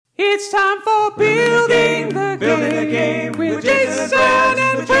It's time for building the game with Jason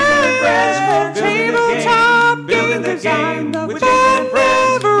and Friends from Tabletop Game Design. The fun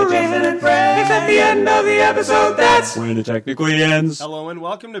never ends. At the end of the episode, that's when it technically ends. Hello and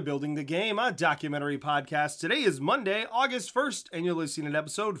welcome to Building the Game, a documentary podcast. Today is Monday, August 1st, and you're listening to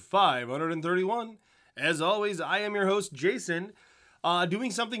episode 531. As always, I am your host, Jason. Doing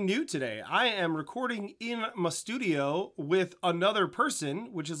something new today. I am recording in my studio with another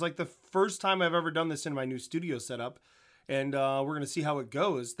person, which is like the first time I've ever done this in my new studio setup. And we're going to see how it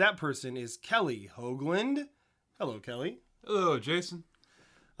goes. That person is Kelly Hoagland. Hello, Kelly. Hello, Jason.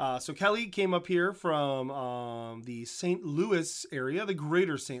 So Kelly came up here from the St. Louis area, the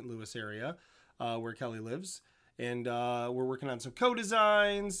greater St. Louis area, where Kelly lives. And we're working on some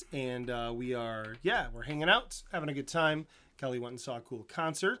co-designs, and we're hanging out, having a good time. Kelly went and saw cool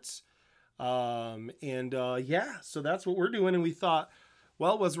concerts. So that's what we're doing. And we thought,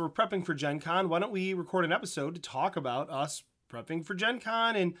 well, as we're prepping for Gen Con, why don't we record an episode to talk about us prepping for Gen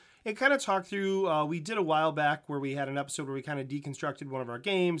Con and kind of talk through, we did a while back where we had an episode where we kind of deconstructed one of our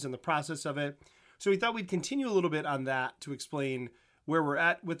games and the process of it. So we thought we'd continue a little bit on that to explain where we're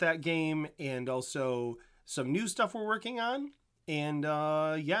at with that game and also some new stuff we're working on. And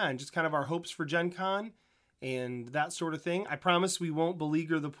and just kind of our hopes for Gen Con and that sort of thing. I promise we won't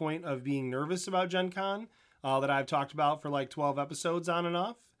beleaguer the point of being nervous about Gen Con that I've talked about for like 12 episodes on and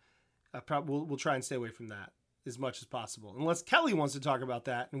off. We'll try and stay away from that as much as possible. Unless Kelly wants to talk about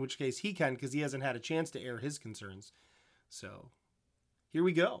that, in which case he can because he hasn't had a chance to air his concerns. So, here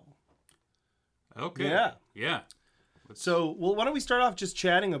we go. Okay. Yeah. So, why don't we start off just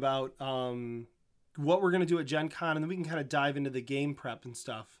chatting about what we're going to do at Gen Con, and then we can kind of dive into the game prep and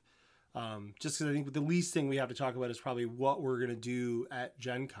stuff. Just because I think the least thing we have to talk about is probably what we're going to do at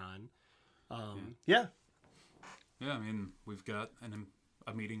Gen Con. Yeah, I mean, we've got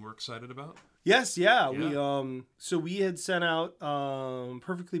a meeting we're excited about. Yes, yeah. We had sent out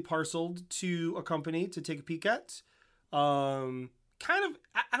Perfectly Parceled to a company to take a peek at. I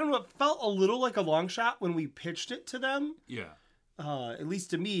don't know, it felt a little like a long shot when we pitched it to them. Yeah. At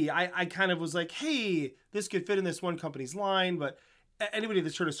least to me, I kind of was like, hey, this could fit in this one company's line, but anybody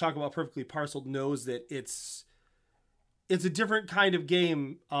that's heard us talk about Perfectly Parceled knows that it's a different kind of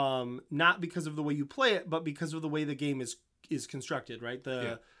game, not because of the way you play it, but because of the way the game is constructed, right?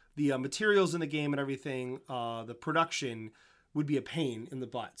 The materials in the game and everything, the production would be a pain in the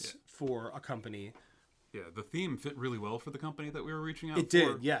butts for a company. Yeah, the theme fit really well for the company that we were reaching out for. It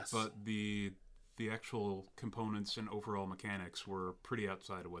did, yes. But the actual components and overall mechanics were pretty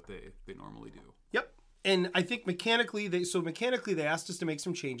outside of what they normally do. Yep. And I think mechanically they asked us to make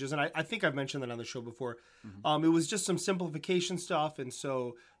some changes, and I think I've mentioned that on the show before. Mm-hmm. It was just some simplification stuff, and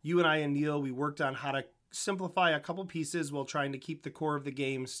so you and I and Neil, we worked on how to simplify a couple pieces while trying to keep the core of the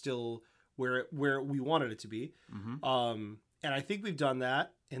game still where we wanted it to be. Mm-hmm. And I think we've done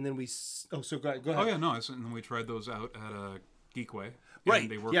that. And then so go ahead. Oh yeah, no, and then we tried those out at Geekway, right? And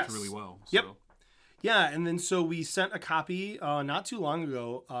they worked really well. So. Yep. Yeah, and then so we sent a copy not too long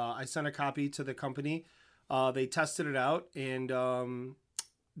ago. I sent a copy to the company. They tested it out, and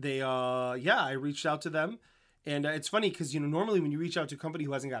I reached out to them. And it's funny because, normally when you reach out to a company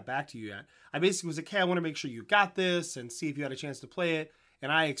who hasn't got back to you yet, I basically was like, hey, I want to make sure you got this and see if you had a chance to play it.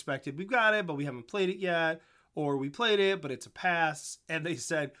 And I expected, we've got it, but we haven't played it yet. Or we played it, but it's a pass. And they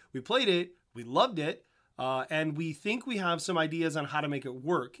said, we played it, we loved it. And we think we have some ideas on how to make it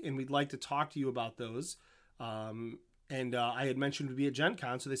work, and we'd like to talk to you about those. I had mentioned we'd be at Gen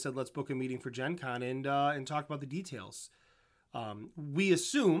Con, so they said, let's book a meeting for Gen Con and talk about the details. We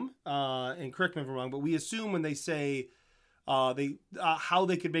assume, and correct me if I'm wrong, but we assume when they say how they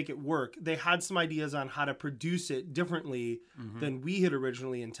could make it work, they had some ideas on how to produce it differently than we had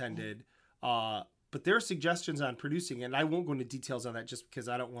originally intended. But there are suggestions on producing it, and I won't go into details on that just because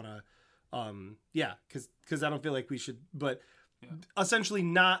I don't want to. Because I don't feel like we should, but essentially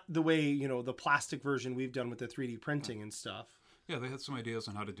not the way, the plastic version we've done with the 3D printing and stuff. Yeah, they had some ideas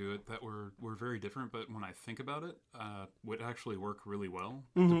on how to do it that were very different, but when I think about it, would actually work really well,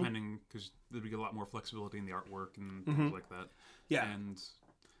 depending, because there'd be a lot more flexibility in the artwork and things like that. Yeah. And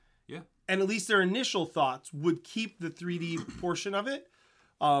at least their initial thoughts would keep the 3D portion of it,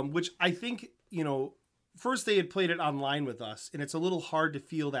 which I think, first they had played it online with us, and it's a little hard to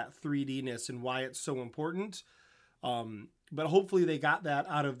feel that 3D-ness and why it's so important. But hopefully they got that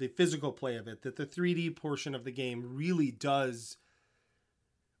out of the physical play of it, that the 3D portion of the game really does...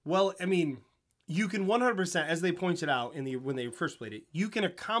 Well, I mean, you can 100%, as they pointed out when they first played it, you can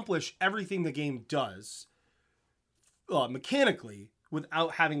accomplish everything the game does mechanically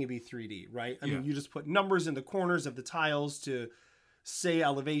without having to be 3D, right? I mean, you just put numbers in the corners of the tiles to say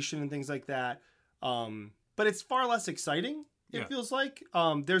elevation and things like that. But it's far less exciting. It feels like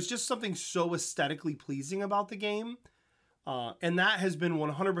there's just something so aesthetically pleasing about the game. And that has been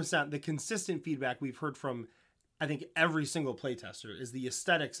 100% the consistent feedback we've heard from, I think, every single playtester is the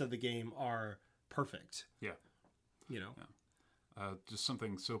aesthetics of the game are perfect. Yeah. You know? Yeah. Just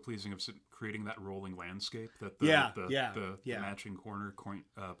something so pleasing of creating that rolling landscape that the matching corner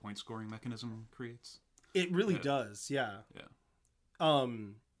point scoring mechanism creates. It really does. Yeah. Yeah.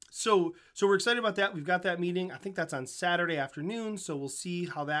 So we're excited about that. We've got that meeting. I think that's on Saturday afternoon. So we'll see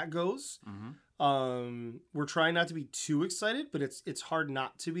how that goes. Mm-hmm. We're trying not to be too excited, but it's hard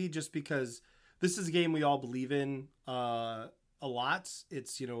not to be just because this is a game we all believe in a lot.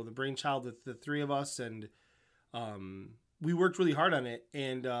 It's, the brainchild of the three of us, and we worked really hard on it,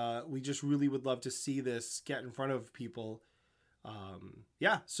 and we just really would love to see this get in front of people.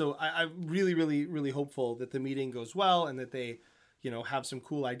 So I'm really, really, really hopeful that the meeting goes well and that they, have some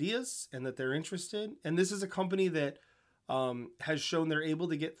cool ideas and that they're interested. And this is a company that has shown they're able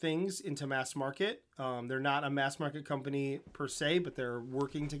to get things into mass market. They're not a mass market company per se, but they're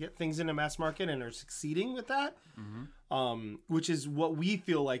working to get things into mass market and are succeeding with that, which is what we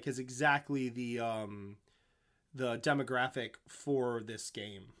feel like is exactly the demographic for this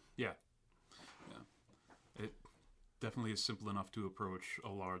game. Yeah. It definitely is simple enough to approach a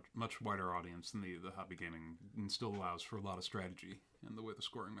much wider audience than the hobby gaming, and still allows for a lot of strategy and the way the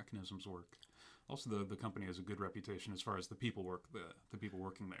scoring mechanisms work. Also, the company has a good reputation as far as the people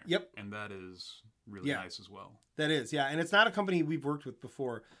working there. Yep. And that is really nice as well. That is, yeah. And it's not a company we've worked with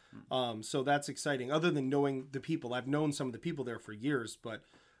before. So that's exciting. Other than knowing the people, I've known some of the people there for years, but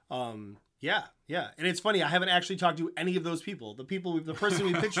yeah. And it's funny, I haven't actually talked to any of those people. The person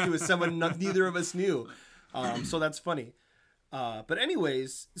we pitched to is someone neither of us knew. So that's funny. But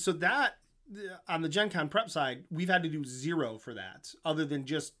anyways, so that on the Gen Con prep side, we've had to do zero for that, other than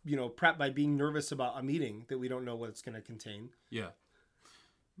just, prep by being nervous about a meeting that we don't know what it's going to contain. Yeah.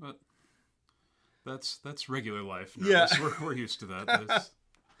 But that's regular life. Yeah. We're used to that.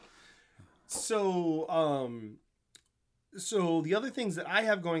 So the other things that I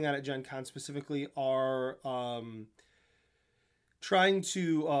have going on at Gen Con specifically are trying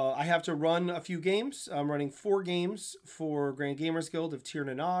to, I have to run a few games. I'm running 4 games for Grand Gamers Guild of Tir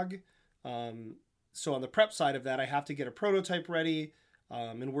na Nog. So on the prep side of that, I have to get a prototype ready.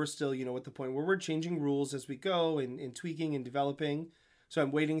 And we're still, at the point where we're changing rules as we go and tweaking and developing. So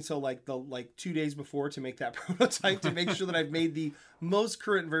I'm waiting until like 2 days before to make that prototype to make sure that I've made the most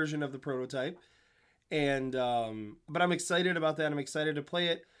current version of the prototype. And, but I'm excited about that. I'm excited to play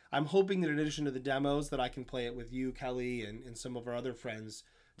it. I'm hoping that in addition to the demos that I can play it with you, Kelly, and some of our other friends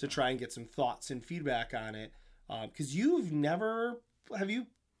to try and get some thoughts and feedback on it. Cause you've never,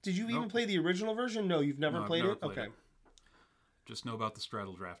 did you even play the original version? No, you've never played it? Okay. Just know about the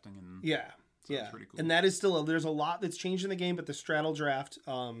straddle drafting and pretty cool. And that is still there's a lot that's changed in the game, but the straddle draft,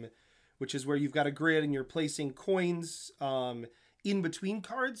 which is where you've got a grid and you're placing coins in between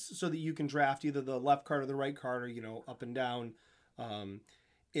cards so that you can draft either the left card or the right card, or up and down.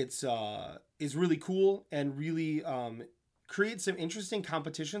 It's is really cool and really creates some interesting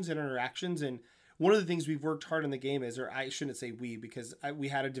competitions and interactions. And one of the things we've worked hard in the game is, or I shouldn't say we, because we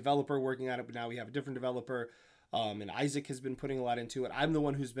had a developer working on it, but now we have a different developer. And Isaac has been putting a lot into it. I'm the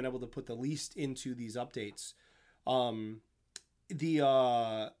one who's been able to put the least into these updates.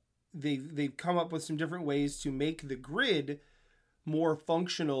 They've come up with some different ways to make the grid more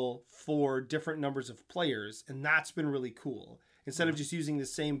functional for different numbers of players, and that's been really cool. Instead of just using the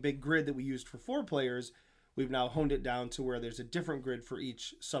same big grid that we used for 4 players, we've now honed it down to where there's a different grid for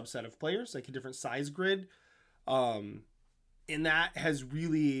each subset of players, like a different size grid. And that has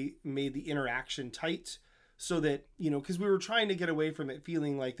really made the interaction tight so that, because we were trying to get away from it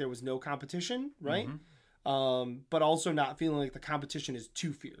feeling like there was no competition, right? Mm-hmm. But also not feeling like the competition is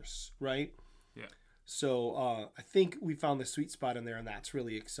too fierce, right? Yeah. So I think we found the sweet spot in there, and that's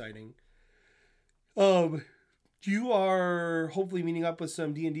really exciting. You are hopefully meeting up with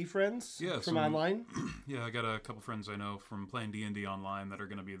some D&D friends from online? Yeah, I got a couple friends I know from playing D&D online that are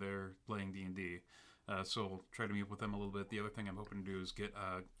going to be there playing D&D. So I'll try to meet up with them a little bit. The other thing I'm hoping to do is get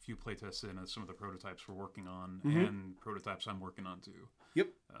a few playtests in of some of the prototypes we're working on and prototypes I'm working on too. Yep.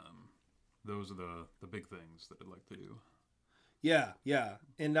 Those are the big things that I'd like to do. Yeah.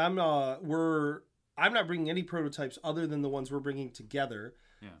 And I'm not bringing any prototypes other than the ones we're bringing together.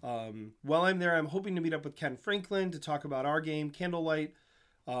 Yeah. While I'm there, I'm hoping to meet up with Ken Franklin to talk about our game, Candlelight,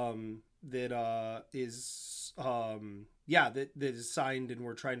 that is signed, and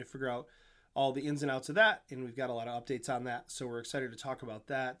we're trying to figure out all the ins and outs of that, and we've got a lot of updates on that, so we're excited to talk about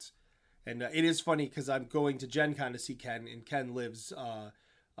that. And it is funny because I'm going to Gen Con to see Ken, and Ken lives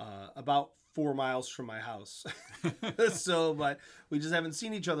about 4 miles from my house. So, but we just haven't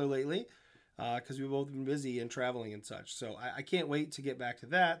seen each other lately because we've both been busy and traveling and such. So I can't wait to get back to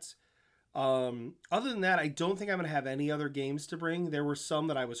that. Other than that, I don't think I'm going to have any other games to bring. There were some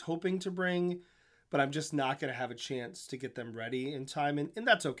that I was hoping to bring, but I'm just not going to have a chance to get them ready in time. And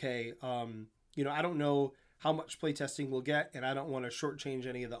that's okay. You know, I don't know how much playtesting we'll get, and I don't want to shortchange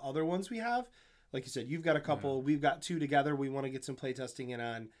any of the other ones we have. Like you said, you've got a couple, we've got 2 together we want to get some playtesting in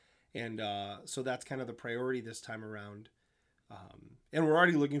on. And so that's kind of the priority this time around. And we're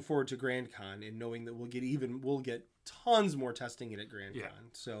already looking forward to Grand Con and knowing that we'll get tons more testing in at Grand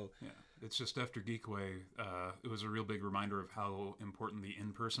Con. So yeah, it's just after Geekway, it was a real big reminder of how important the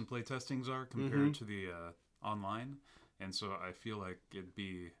in-person playtestings are compared to the online. And so I feel like it'd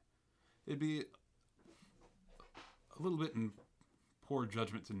be a little bit in poor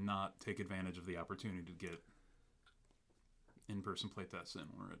judgment to not take advantage of the opportunity to get in-person playtests in.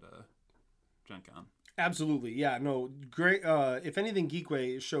 We're at Gen Con. Absolutely. Yeah, no, great. If anything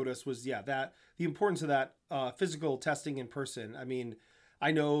Geekway showed us was, that the importance of that physical testing in person. I mean,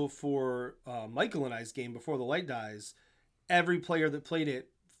 I know for Michael and I's game, Before the Light Dies, every player that played it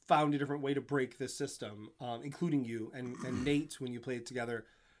found a different way to break the system, including you and Nate when you played together,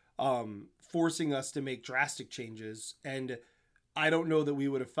 forcing us to make drastic changes. And I don't know that we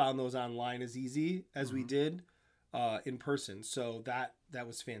would have found those online as easy as we did in person. So that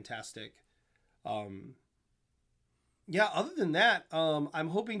was fantastic. Other than that, I'm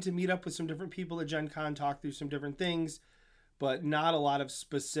hoping to meet up with some different people at Gen Con, talk through some different things, but not a lot of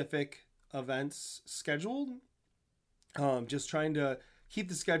specific events scheduled. Just trying to keep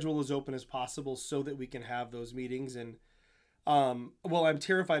the schedule as open as possible so that we can have those meetings. And I'm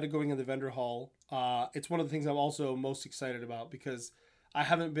terrified of going in the vendor hall. It's one of the things I'm also most excited about because I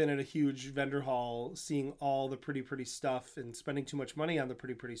haven't been at a huge vendor hall seeing all the pretty stuff and spending too much money on the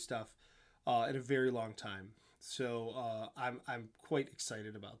pretty stuff in a very long time. So I'm quite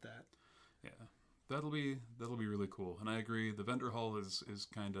excited about that. Yeah, that'll be really cool. And I agree. The vendor hall is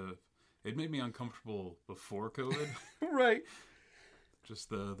kind of, it made me uncomfortable before COVID. Right. Just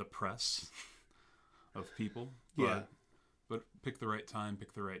the press of people. But pick the right time,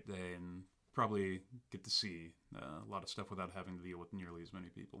 pick the right day, and probably get to see a lot of stuff without having to deal with nearly as many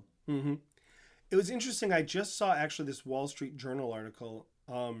people. Mm-hmm. It was interesting. I just saw actually this Wall Street Journal article,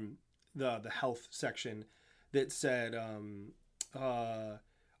 the health section, that said,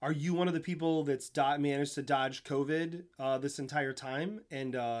 are you one of the people that's managed to dodge COVID this entire time?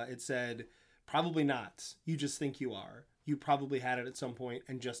 And it said, probably not. You just think you are. You probably had it at some point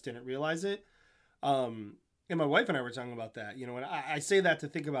and just didn't realize it. And my wife and I were talking about that, you know, and I say that to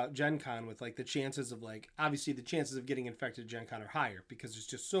think about Gen Con with like the chances of like, obviously the chances of getting infected at Gen Con are higher because there's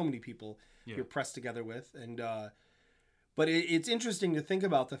just so many people you're pressed together with. And, but it's interesting to think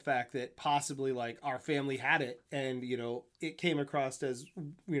about the fact that possibly like our family had it and, you know, it came across as,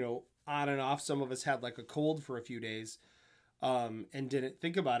 you know, on and off. Some of us had like a cold for a few days and didn't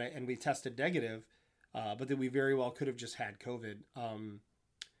think about it and we tested negative, but that we very well could have just had COVID.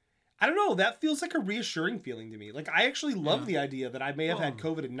 I don't know. That feels like a reassuring feeling to me. Like I actually love the idea that I may have had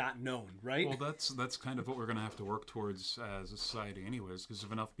COVID and not known, right? Well, that's kind of what we're going to have to work towards as a society anyways, because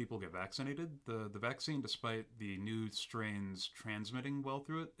if enough people get vaccinated, the vaccine, despite the new strains transmitting well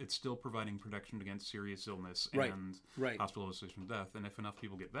through it, it's still providing protection against serious illness and hospitalization and death. And if enough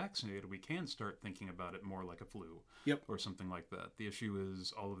people get vaccinated, we can start thinking about it more like a flu or something like that. The issue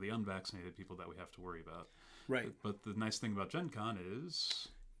is all of the unvaccinated people that we have to worry about. Right. But the nice thing about Gen Con is...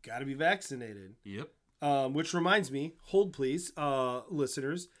 got to be vaccinated. Yep. Which reminds me, hold please,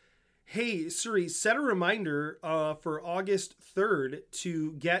 listeners. Hey, Siri, set a reminder for August 3rd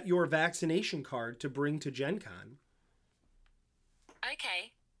to get your vaccination card to bring to Gen Con.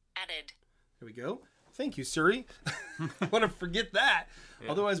 Okay, added. There we go. Thank you, Siri. I want to forget that. Yeah.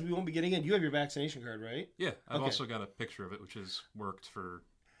 Otherwise, we won't be getting in. You have your vaccination card, right? Yeah, I've also got a picture of it, which has worked for...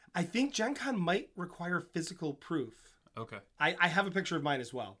 I think Gen Con might require physical proof. Okay. I have a picture of mine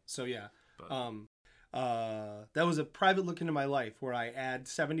as well. So yeah. That was a private look into my life where I add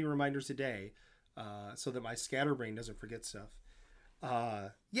 70 reminders a day so that my scatterbrain doesn't forget stuff.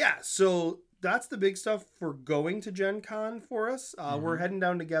 So that's the big stuff for going to Gen Con for us. We're heading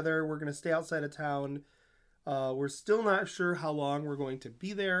down together. We're going to stay outside of town. We're still not sure how long we're going to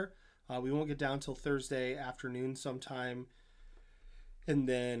be there. We won't get down till Thursday afternoon sometime. And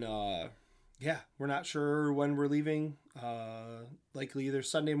then... we're not sure when we're leaving. Likely either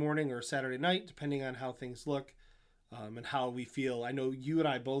Sunday morning or Saturday night, depending on how things look and how we feel. I know you and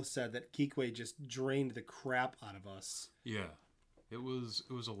I both said that Geekway just drained the crap out of us. Yeah. It was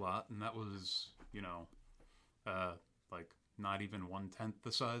a lot, and that was, like not even 1/10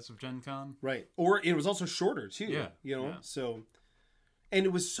 the size of Gen Con. Right. Or it was also shorter too. Yeah. So, and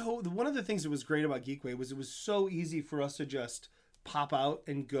it was one of the things that was great about Geekway was it was so easy for us to just pop out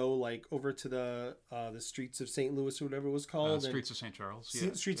and go like over to the streets of St. Louis or whatever it was called. Streets of St. Charles.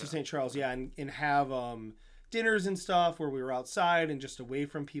 Streets of St. Charles. Yeah. And have, dinners and stuff where we were outside and just away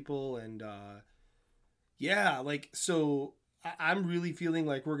from people. And, so I'm really feeling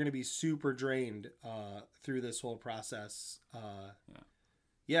like we're going to be super drained through this whole process.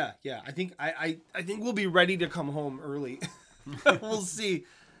 Yeah. I think I think we'll be ready to come home early. We'll see.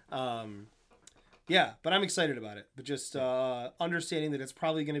 But I'm excited about it. But just understanding that it's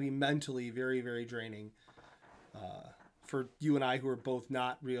probably going to be mentally very, very draining for you and I, who are both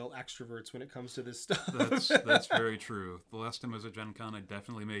not real extroverts when it comes to this stuff. That's very true. The last time I was at Gen Con, I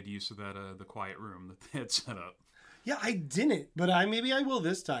definitely made use of that the quiet room that they had set up. Yeah, I didn't, but maybe I will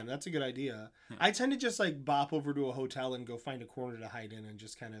this time. That's a good idea. Yeah. I tend to just like bop over to a hotel and go find a corner to hide in and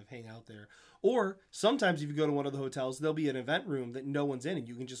just kind of hang out there. Or sometimes if you go to one of the hotels, there'll be an event room that no one's in and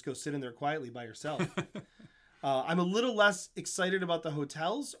you can just go sit in there quietly by yourself. I'm a little less excited about the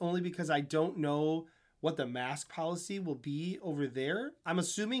hotels only because I don't know what the mask policy will be over there. I'm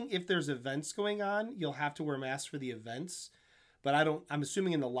assuming if there's events going on, you'll have to wear masks for the events. But I'm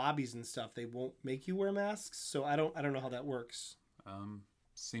assuming in the lobbies and stuff, they won't make you wear masks. So I don't know how that works.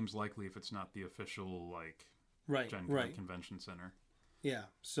 Seems likely if it's not the official, Gen Con Convention Center. Yeah.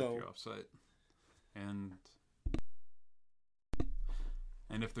 So you're offsite. And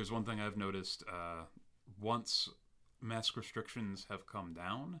if there's one thing I've noticed, once mask restrictions have come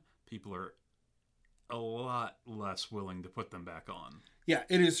down, people are a lot less willing to put them back on. Yeah,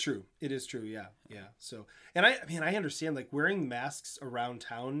 it is true. Yeah. So, and I understand like wearing masks around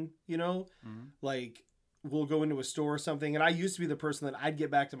town, like we'll go into a store or something. And I used to be the person that I'd get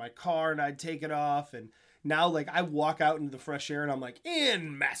back to my car and I'd take it off. And now like I walk out into the fresh air and I'm like,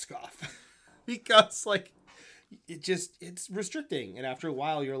 and mask off because like it's restricting. And after a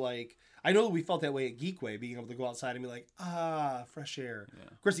while you're like, I know we felt that way at Geekway, being able to go outside and be like, fresh air. Yeah.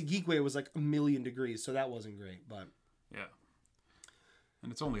 Of course, at Geekway, it was like 1,000,000 degrees, so that wasn't great, but... Yeah.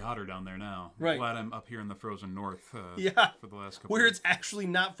 And it's only hotter down there now. Right. I'm glad I'm up here in the frozen north for the last couple where it's actually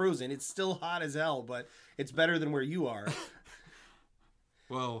not frozen. It's still hot as hell, but it's better than where you are.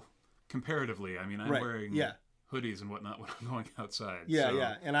 Well, comparatively, I mean, I'm wearing... hoodies and whatnot when I'm going outside.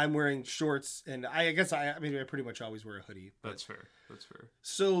 Yeah. And I'm wearing shorts, and I guess I pretty much always wear a hoodie. But... That's fair.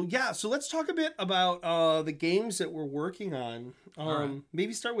 So let's talk a bit about the games that we're working on. Right.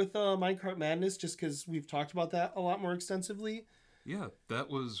 Maybe start with Minecart Madness, just because we've talked about that a lot more extensively. Yeah, that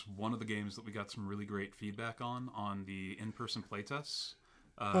was one of the games that we got some really great feedback on the in-person playtests.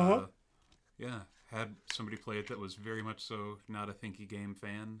 Yeah, had somebody play it that was very much so not a Thinky Game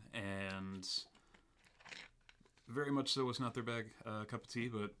fan, and... very much so was not their cup of tea,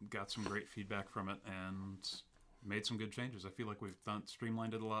 but got some great feedback from it and made some good changes. I feel like we've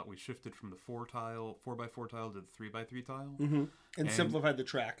streamlined it a lot. We shifted from the 4x4 tile to the 3x3 tile. Mm-hmm. And simplified the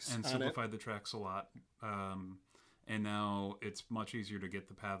tracks. The tracks a lot. And now it's much easier to get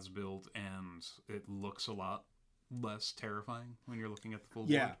the paths built, and it looks a lot less terrifying when you're looking at the full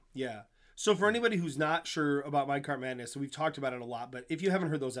board. Yeah. So for anybody who's not sure about Minecart Madness, so we've talked about it a lot, but if you haven't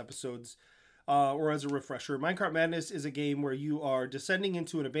heard those episodes... or as a refresher, Minecart Madness is a game where you are descending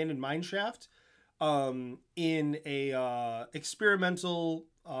into an abandoned mine shaft in a experimental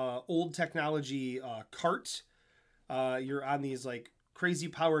old technology cart. You're on these like crazy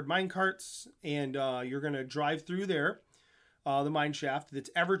powered mine carts, and you're going to drive through there, the mine shaft that's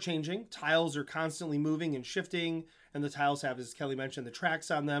ever changing. Tiles are constantly moving and shifting, and the tiles have, as Kelly mentioned, the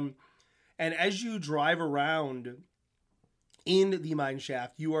tracks on them. And as you drive around in the mine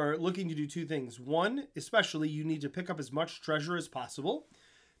shaft, you are looking to do two things. One, especially, you need to pick up as much treasure as possible.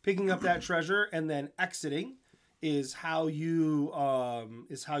 Picking up that treasure and then exiting is how you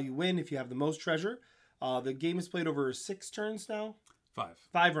win if you have the most treasure. The game is played over 6 turns now.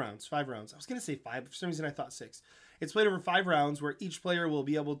 5 rounds. 5 rounds. I was going to say 5. For some reason, I thought 6. It's played over 5 rounds where each player will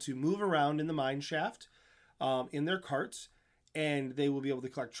be able to move around in the mine shaft in their carts. And they will be able to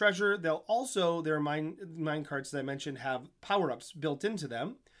collect treasure. They'll also, their mine carts that I mentioned have power-ups built into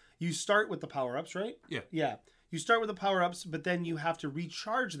them. You start with the power-ups, right? Yeah. You start with the power-ups, but then you have to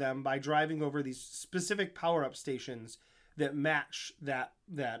recharge them by driving over these specific power-up stations that match that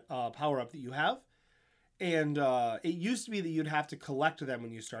power-up that you have. And it used to be that you'd have to collect them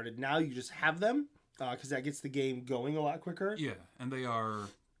when you started. Now you just have them because that gets the game going a lot quicker. Yeah, and they are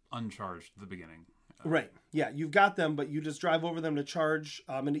uncharged at the beginning. Right. Yeah, you've got them, but you just drive over them to charge.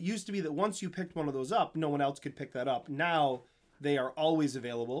 And it used to be that once you picked one of those up, no one else could pick that up. Now they are always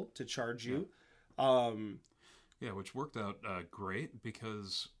available to charge you. Yeah, which worked out great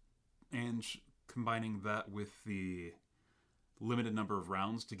because, and combining that with the limited number of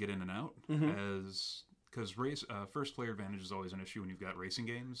rounds to get in and out, because first player advantage is always an issue when you've got racing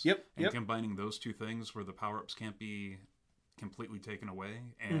games. And combining those two things where the power-ups can't be completely taken away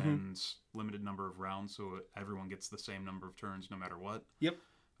and limited number of rounds so everyone gets the same number of turns no matter what.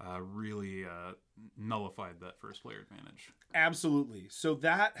 Really nullified that first player advantage. Absolutely. So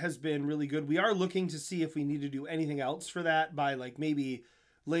that has been really good. We are looking to see if we need to do anything else for that by like maybe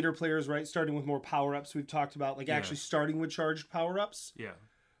later players, right? Starting with more power-ups we've talked about, like actually starting with charged power-ups.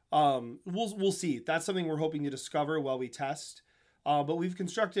 We'll see. That's something we're hoping to discover while we test. But we've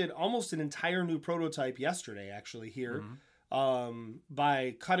constructed almost an entire new prototype yesterday, actually, here.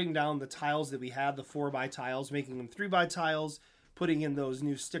 By cutting down the tiles that we had, the 4x tiles, making them 3x tiles, putting in those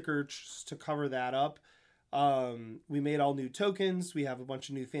new stickers to cover that up. We made all new tokens. We have a bunch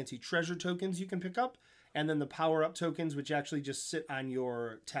of new fancy treasure tokens you can pick up. And then the power-up tokens, which actually just sit on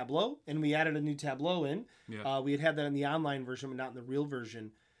your tableau. And we added a new tableau in. We had that in the online version, but not in the real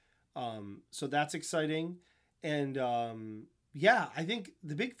version. So that's exciting. And I think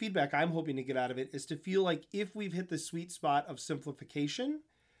the big feedback I'm hoping to get out of it is to feel like if we've hit the sweet spot of simplification,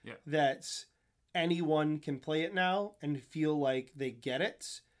 that anyone can play it now and feel like they get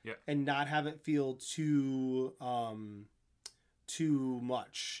it and not have it feel too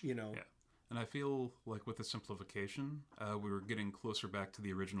much, And I feel like with the simplification, we were getting closer back to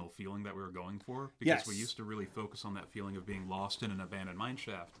the original feeling that we were going for, because we used to really focus on that feeling of being lost in an abandoned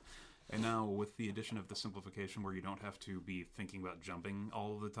mineshaft. And now with the addition of the simplification where you don't have to be thinking about jumping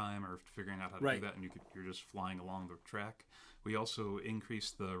all of the time or figuring out how to do that, and you're just flying along the track, we also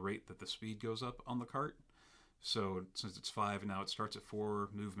increased the rate that the speed goes up on the cart. So since it's 5, now it starts at 4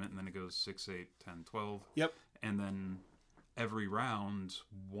 movement, and then it goes 6, 8, 10, 12. And then every round,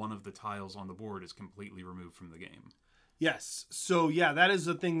 one of the tiles on the board is completely removed from the game. Yes. So, that is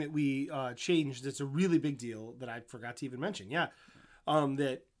the thing that we changed. It's a really big deal that I forgot to even mention.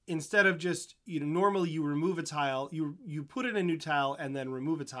 That instead of just, normally you remove a tile, you put in a new tile and then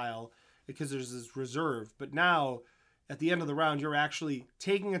remove a tile because there's this reserve. But now, at the end of the round, you're actually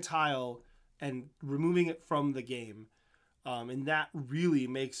taking a tile and removing it from the game. And that really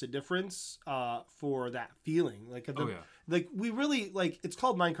makes a difference for that feeling. Like we really it's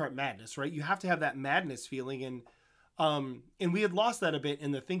called Minecart Madness, right? You have to have that madness feeling, and we had lost that a bit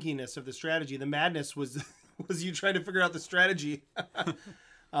in the thinkiness of the strategy. The madness was you trying to figure out the strategy.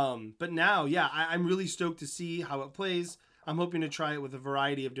 But now, I'm really stoked to see how it plays. I'm hoping to try it with a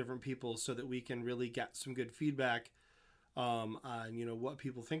variety of different people so that we can really get some good feedback on what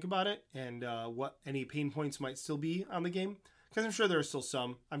people think about it and what any pain points might still be on the game, because I'm sure there are still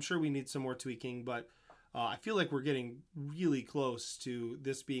some. I'm sure we need some more tweaking, but I feel like we're getting really close to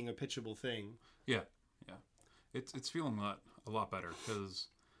this being a pitchable thing. It's feeling a lot better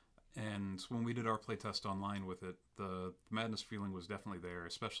and when we did our playtest online with it, the madness feeling was definitely there,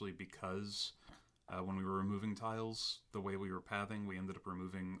 especially because when we were removing tiles, the way we were pathing, we ended up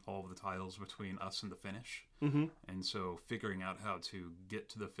removing all of the tiles between us and the finish. And so figuring out how to get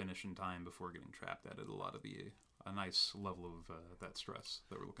to the finish in time before getting trapped added a nice level of that stress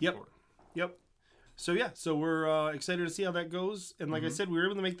that we're looking for. So we're excited to see how that goes. And like I said, we were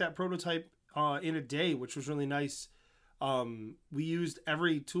able to make that prototype in a day, which was really nice. We used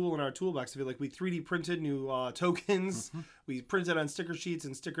every tool in our toolbox. I feel like we 3D printed new tokens. We printed on sticker sheets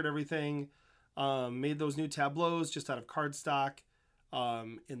and stickered everything. Made those new tableaus just out of cardstock.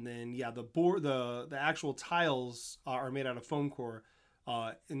 And then the actual tiles are made out of foam core.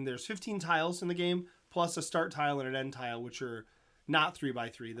 And there's 15 tiles in the game, plus a start tile and an end tile, which are not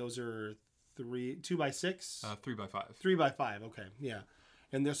 3x3. Those are 2x6. 3x5. 3x5. Okay, yeah.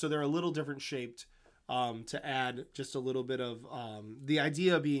 And they're a little different shaped. To add just a little bit of the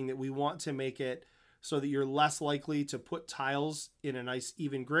idea being that we want to make it so that you're less likely to put tiles in a nice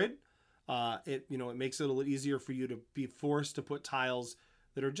even grid. It makes it a little easier for you to be forced to put tiles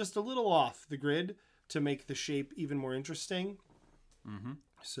that are just a little off the grid to make the shape even more interesting.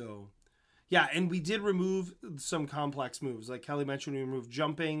 So, and we did remove some complex moves. Like Kelly mentioned, we removed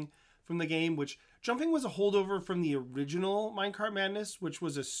jumping from the game, which jumping was a holdover from the original Minecart Madness, which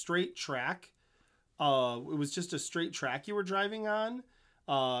was a straight track. It was just a straight track you were driving on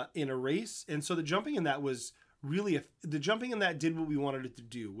in a race. And so the jumping in that was the jumping in that did what we wanted it to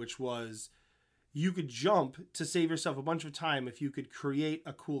do, which was you could jump to save yourself a bunch of time if you could create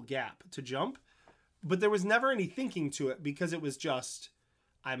a cool gap to jump. But there was never any thinking to it because it was just,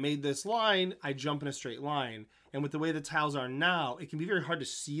 I made this line, I jump in a straight line. And with the way the tiles are now, it can be very hard to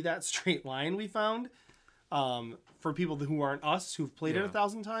see that straight line we found. for people who aren't us, who've played it Yeah.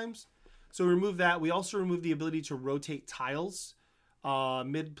 1,000 times. So we removed that. We also removed the ability to rotate tiles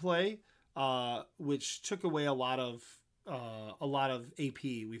mid-play, which took away a lot of AP,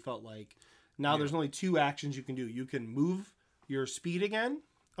 we felt like. Now there's only 2 actions you can do. You can move your speed again.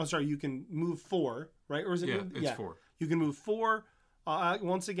 Oh, sorry, you can move 4, right? Or is it? It's 4. You can move 4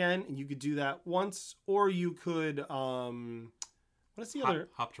 once again, and you could do that once, or you could what is the other?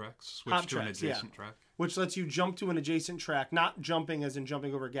 Hop tracks. Switch to an adjacent track. Which lets you jump to an adjacent track, not jumping as in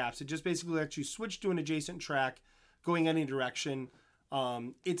jumping over gaps. It just basically lets you switch to an adjacent track, going any direction.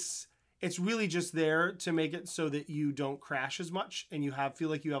 It's really just there to make it so that you don't crash as much and you feel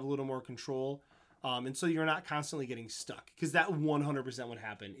like you have a little more control. And so you're not constantly getting stuck, because that 100% would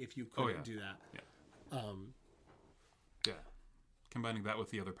happen if you couldn't do that. Yeah. Yeah. Combining that with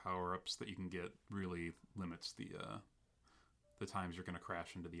the other power-ups that you can get really limits the times you're going to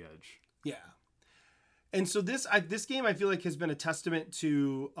crash into the edge. Yeah. And so this game, I feel like, has been a testament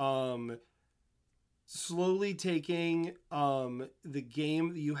to slowly taking the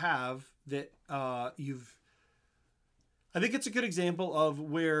game that you have that you've... I think it's a good example of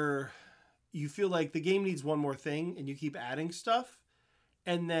where you feel like the game needs one more thing and you keep adding stuff.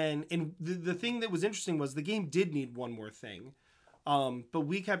 And the thing that was interesting was the game did need one more thing. But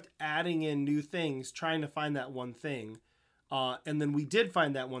we kept adding in new things, trying to find that one thing. And then we did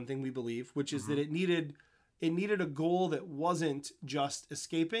find that one thing, we believe, which is that it needed a goal that wasn't just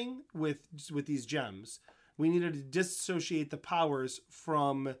escaping with these gems. We needed to disassociate the powers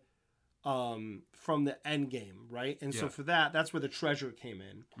from the end game, right? And so for that's where the treasure came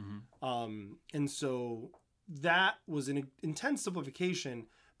in. And so that was an intense simplification,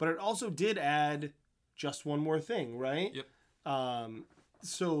 but it also did add just one more thing, right? Yep.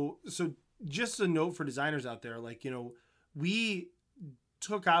 So just a note for designers out there, like, we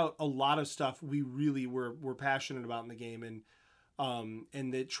took out a lot of stuff we really were passionate about in the game,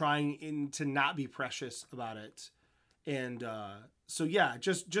 and that trying to not be precious about it. And so yeah,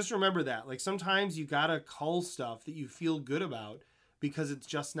 just remember that, like, sometimes you gotta cull stuff that you feel good about because it's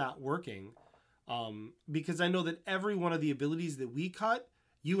just not working. Because I know that every one of the abilities that we cut,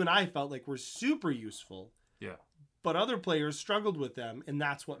 you and I felt like were super useful. Yeah. But other players struggled with them, and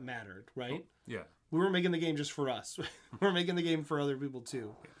that's what mattered, right? Yeah. We weren't making the game just for us. We're making the game for other people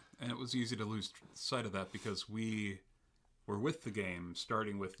too. And it was easy to lose sight of that because we were with the game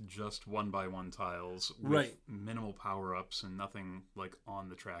starting with just 1x1 tiles with minimal power-ups and nothing like on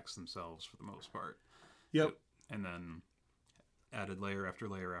the tracks themselves for the most part. Yep. And then added layer after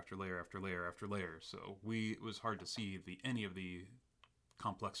layer after layer after layer after layer. So it was hard to see any of the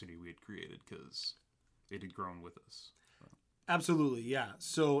complexity we had created because it had grown with us. So. Absolutely, yeah.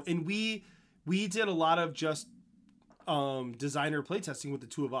 So, and we did a lot of just designer playtesting with the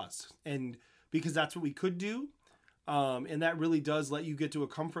two of us, and because that's what we could do, and that really does let you get to a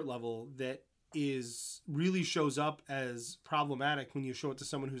comfort level that really shows up as problematic when you show it to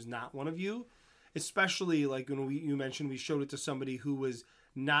someone who's not one of you, especially like when you mentioned we showed it to somebody who was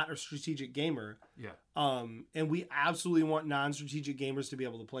not a strategic gamer. Yeah. And we absolutely want non-strategic gamers to be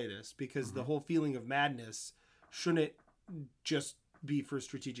able to play this, because the whole feeling of madness shouldn't just be for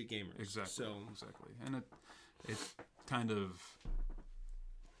strategic gamers. Exactly. Exactly. And it kind of,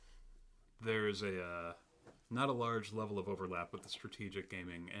 there's not a large level of overlap with the strategic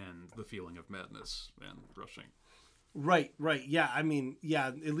gaming and the feeling of madness and rushing. Right. Yeah. I mean, yeah,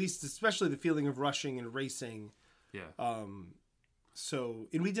 at least especially the feeling of rushing and racing. Yeah. So,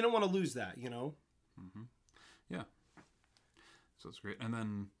 and we didn't want to lose that, Mm-hmm. Yeah. So it's great. And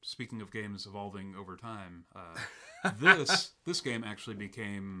then, speaking of games evolving over time, this game actually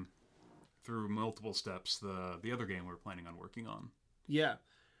became, through multiple steps, the other game we're planning on working on. Yeah.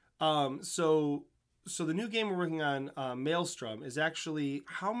 So the new game we're working on, Maelstrom, is actually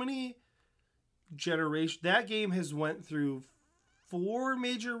how many generations? That game has went through 4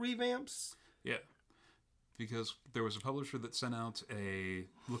 major revamps. Yeah. Because there was a publisher that sent out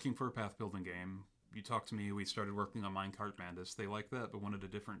looking for a path building game. You talked to me, we started working on Minecart Madness. They liked that, but wanted a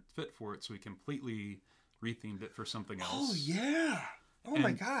different fit for it, so we completely rethemed it for something else. Oh, yeah. Oh,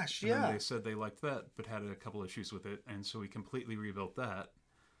 my gosh, yeah. And then they said they liked that, but had a couple issues with it, and so we completely rebuilt that.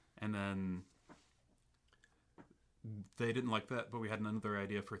 And then they didn't like that, but we had another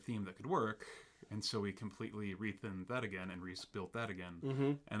idea for a theme that could work, and so we completely rethinned that again and rebuilt that again.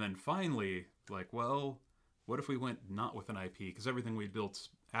 Mm-hmm. And then finally, like, well, what if we went not with an IP? Because everything we built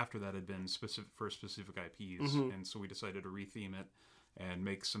after that had been specific for specific IPs, and so we decided to retheme it and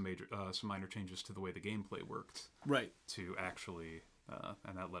make some minor changes to the way the gameplay worked. Right. To actually,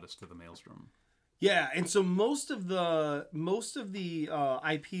 and that led us to the Maelstrom. Yeah, and so most of the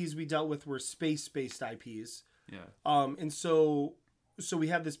IPs we dealt with were space-based IPs. Yeah. And so we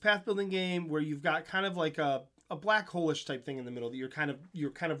have this path building game where you've got kind of like a black hole-ish type thing in the middle that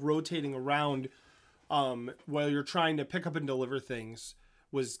you're kind of rotating around while you're trying to pick up and deliver things,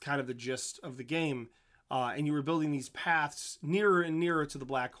 was kind of the gist of the game. And you were building these paths nearer and nearer to the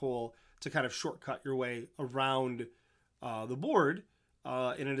black hole to kind of shortcut your way around the board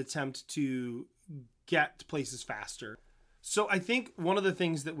in an attempt to get places faster. So I think one of the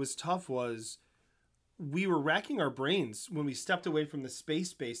things that was tough was we were racking our brains when we stepped away from the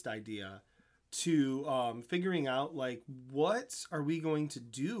space-based idea to figuring out, like, what are we going to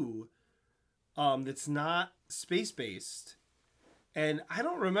do that's not space-based. And I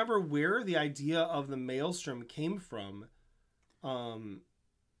don't remember where the idea of the Maelstrom came from.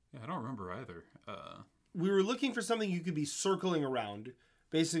 Yeah, I don't remember either. We were looking for something you could be circling around,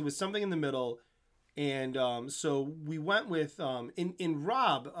 basically with something in the middle. And so we went with, in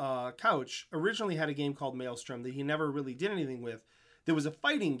Rob Couch originally had a game called Maelstrom that he never really did anything with. There was a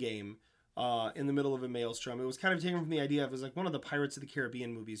fighting game in the middle of a Maelstrom. It was kind of taken from the idea of, it was like one of the Pirates of the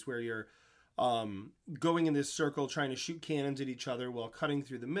Caribbean movies where you're going in this circle trying to shoot cannons at each other while cutting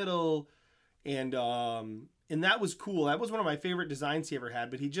through the middle. And that was cool. That was one of my favorite designs he ever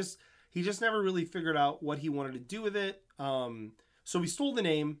had, but he just never really figured out what he wanted to do with it. So we stole the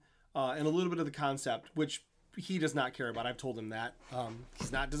name and a little bit of the concept, which he does not care about. I've told him that.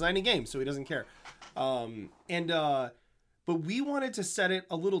 He's not designing games, so he doesn't care. But we wanted to set it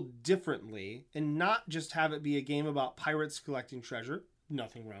a little differently and not just have it be a game about pirates collecting treasure.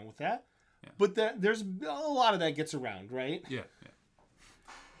 Nothing wrong with that. Yeah. But there's a lot of that gets around, right? Yeah.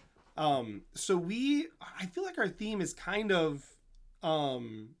 So I feel like our theme is kind of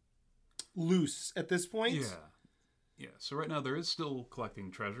loose at this point. Yeah. So right now there is still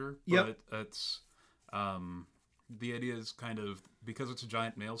collecting treasure, but it's the idea is kind of, because it's a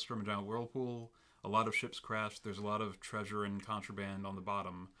giant maelstrom, a giant whirlpool, a lot of ships crash, there's a lot of treasure and contraband on the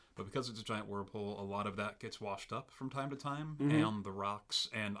bottom, but because it's a giant whirlpool, a lot of that gets washed up from time to time, and the rocks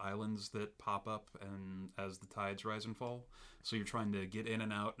and islands that pop up and as the tides rise and fall. So you're trying to get in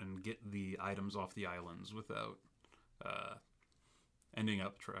and out and get the items off the islands without ending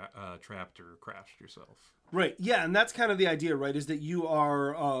up trapped or crashed yourself. Right. Yeah, and that's kind of the idea, right? Is that you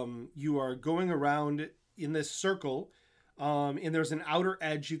are going around in this circle, and there's an outer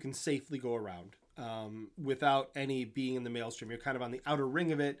edge you can safely go around without any being in the maelstrom. You're kind of on the outer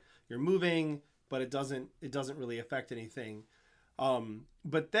ring of it. You're moving, but it doesn't really affect anything.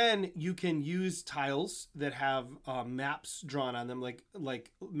 But then you can use tiles that have maps drawn on them, like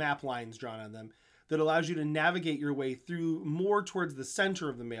map lines drawn on them, that allows you to navigate your way through more towards the center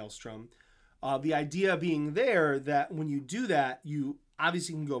of the maelstrom. The idea being there that when you do that, you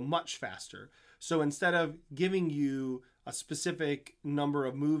obviously can go much faster. So instead of giving you a specific number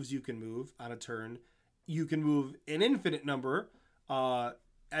of moves you can move on a turn, you can move an infinite number,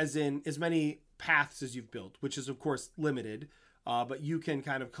 as in as many paths as you've built, which is of course limited, but you can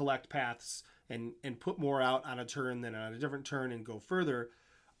kind of collect paths and put more out on a turn than on a different turn and go further.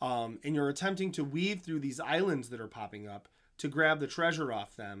 And you're attempting to weave through these islands that are popping up to grab the treasure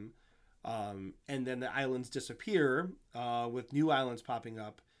off them. And then the islands disappear with new islands popping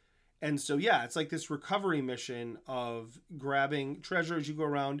up. And so, yeah, it's like this recovery mission of grabbing treasure as you go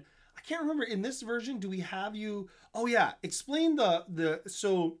around. I can't remember, in this version, do we have you... Oh, yeah, explain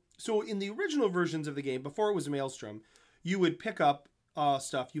So in the original versions of the game, before it was Maelstrom, you would pick up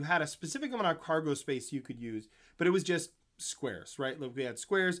stuff. You had a specific amount of cargo space you could use, but it was just squares, right? Like we had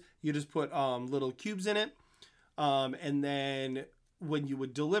squares. You just put little cubes in it. And then when you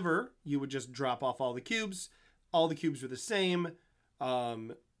would deliver, you would just drop off all the cubes. All the cubes were the same.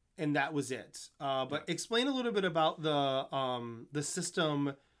 And that was it. But explain a little bit about the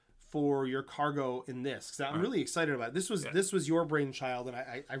system for your cargo in this, because I'm really excited about it. This was your brainchild, and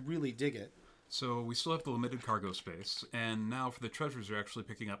I really dig it. So we still have the limited cargo space, and now for the treasures, you're actually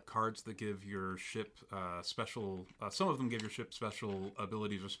picking up cards that give your ship special... some of them give your ship special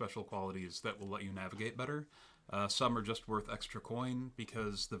abilities or special qualities that will let you navigate better. Some are just worth extra coin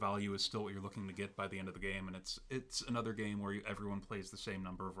because the value is still what you're looking to get by the end of the game, and it's another game where everyone plays the same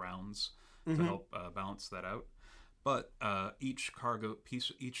number of rounds to help balance that out. But each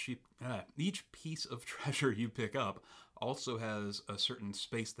piece of treasure you pick up also has a certain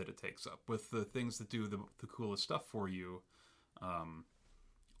space that it takes up, with the things that do the coolest stuff for you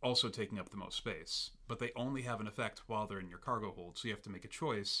also taking up the most space. But they only have an effect while they're in your cargo hold, so you have to make a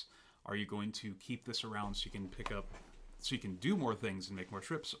choice. Are you going to keep this around so you can do more things and make more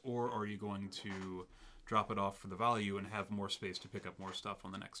trips, or are you going to drop it off for the value and have more space to pick up more stuff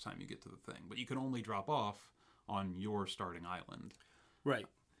on the next time you get to the thing. But you can only drop off on your starting island. Right.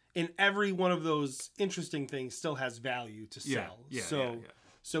 And every one of those interesting things still has value to sell.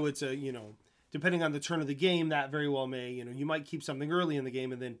 So it's a, depending on the turn of the game, that very well may, you might keep something early in the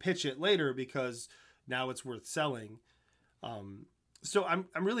game and then pitch it later because now it's worth selling. So I'm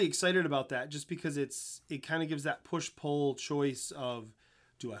really excited about that just because it kind of gives that push-pull choice of,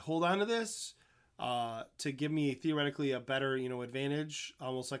 do I hold on to this to give me theoretically a better, advantage,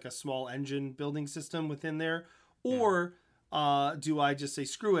 almost like a small engine building system within there, or do I just say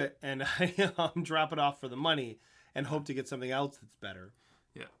screw it and I drop it off for the money and hope to get something else that's better?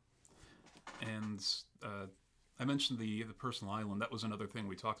 Yeah. And I mentioned the personal island. That was another thing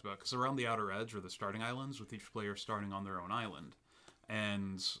we talked about, because around the outer edge are the starting islands, with each player starting on their own island.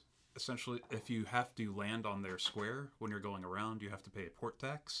 And essentially, if you have to land on their square when you're going around, you have to pay a port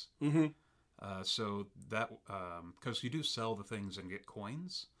tax. Mm-hmm. So that, because you do sell the things and get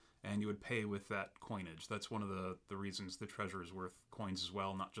coins, and you would pay with that coinage. That's one of the reasons the treasure is worth coins as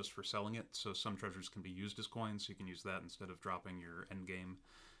well, not just for selling it. So some treasures can be used as coins, so you can use that instead of dropping your endgame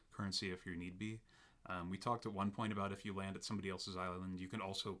currency if you need be. We talked at one point about if you land at somebody else's island, you can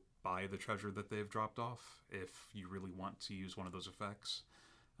also buy the treasure that they've dropped off if you really want to use one of those effects.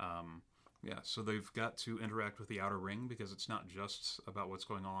 So they've got to interact with the outer ring, because it's not just about what's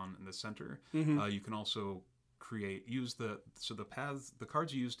going on in the center. Mm-hmm. You can also the paths, the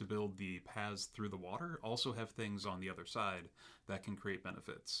cards you use to build the paths through the water also have things on the other side that can create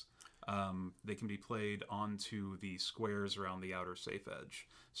benefits. They can be played onto the squares around the outer safe edge.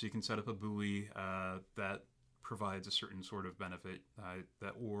 So you can set up a buoy that provides a certain sort of benefit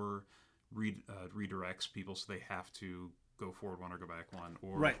redirects people so they have to go forward one or go back one,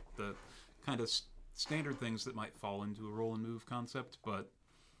 or the kind of standard things that might fall into a roll and move concept, but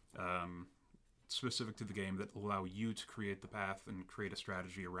specific to the game, that allow you to create the path and create a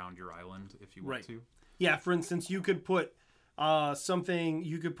strategy around your island if you want to. Yeah, for instance, you could put something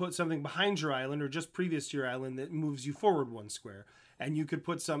behind your island or just previous to your island that moves you forward one square, and you could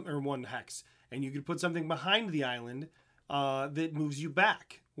put one hex, and you could put something behind the island that moves you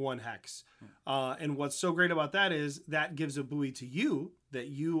back one hex. And what's so great about that is that gives a buoy to you that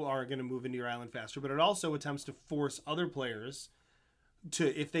you are going to move into your island faster, but it also attempts to force other players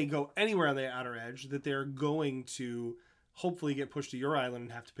to, if they go anywhere on the outer edge, that they're going to hopefully get pushed to your island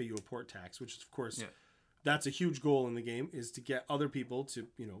and have to pay you a port tax, which is, of course, that's a huge goal in the game, is to get other people to,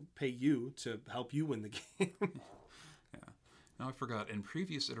 pay you to help you win the game. Now I forgot, in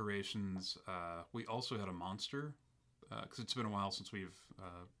previous iterations, we also had a monster, because it's been a while since we've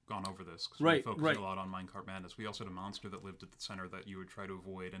gone over this, because we focused a lot on Minecart Madness. We also had a monster that lived at the center that you would try to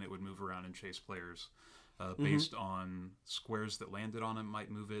avoid, and it would move around and chase players. Based on squares that landed on it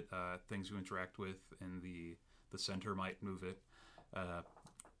might move it. Things you interact with in the center might move it.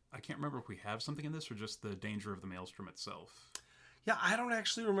 I can't remember if we have something in this or just the danger of the maelstrom itself. Yeah, I don't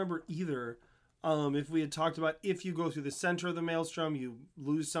actually remember either. If we had talked about if you go through the center of the maelstrom, you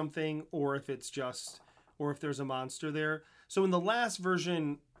lose something, or if there's a monster there. So in the last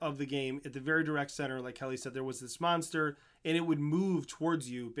version of the game, at the very direct center, like Kelly said, there was this monster, and it would move towards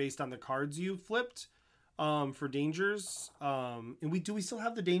you based on the cards you flipped. For dangers, and do we still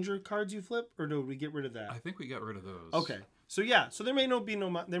have the danger cards you flip, or did we get rid of that? I think we got rid of those. Okay, so there may not be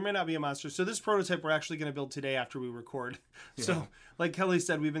a monster. So this prototype we're actually going to build today after we record. Yeah. So like Kelly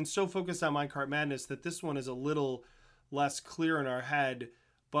said, we've been so focused on Minecart Madness that this one is a little less clear in our head,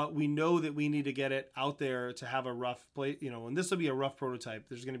 but we know that we need to get it out there to have a rough play, and this will be a rough prototype.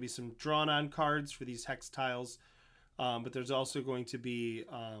 There's going to be some drawn on cards for these hex tiles, but there's also going to be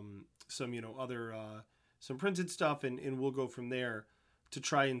some other some printed stuff, and we'll go from there to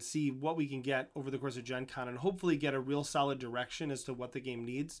try and see what we can get over the course of Gen Con and hopefully get a real solid direction as to what the game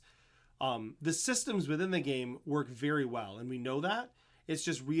needs. The systems within the game work very well, and we know that. It's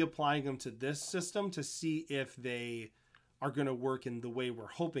just reapplying them to this system to see if they are going to work in the way we're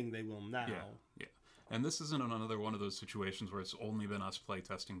hoping they will now. Yeah. And this isn't another one of those situations where it's only been us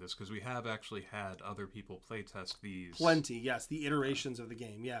playtesting this, because we have actually had other people playtest these. Plenty, yes. The iterations of the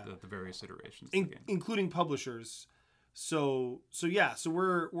game, yeah. The various iterations of the game. Including publishers. So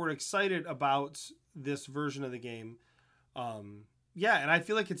we're excited about this version of the game. And I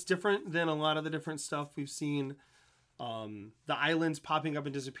feel like it's different than a lot of the different stuff we've seen. The islands popping up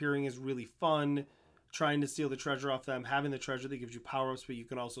and disappearing is really fun. Trying to steal the treasure off them, having the treasure that gives you power-ups, but you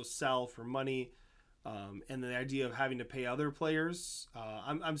can also sell for money. And the idea of having to pay other players,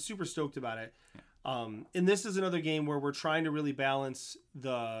 I'm super stoked about it. And this is another game where we're trying to really balance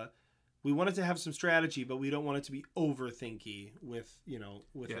we want it to have some strategy, but we don't want it to be overthinky with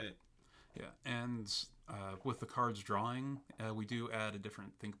it. Yeah, and with the cards drawing, we do add a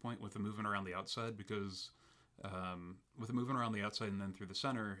different think point with the movement around the outside, because with the movement around the outside and then through the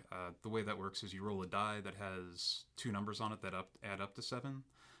center, the way that works is you roll a die that has 2 numbers on it that add up to 7.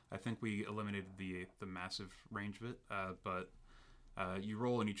 I think we eliminated the massive range of it, but you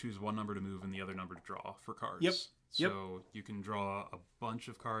roll and you choose one number to move and the other number to draw for cards. Yep. So you can draw a bunch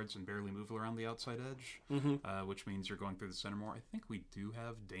of cards and barely move around the outside edge, which means you're going through the center more. I think we do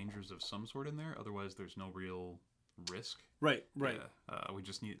have dangers of some sort in there. Otherwise, there's no real risk. Right. I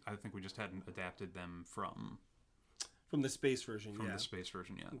think we just hadn't adapted them from the space version. The space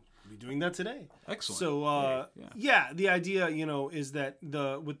version, yeah. We'll be doing that today. Excellent. So, the idea, is that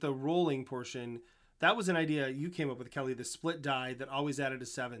with the rolling portion, that was an idea you came up with, Kelly, the split die that always added a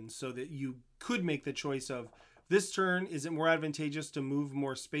 7, so that you could make the choice of, this turn, is it more advantageous to move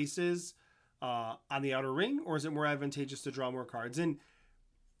more spaces on the outer ring, or is it more advantageous to draw more cards? And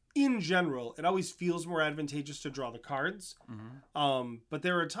in general, it always feels more advantageous to draw the cards. But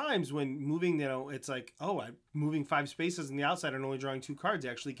there are times when moving, it's like, I'm moving 5 spaces on the outside and only drawing 2 cards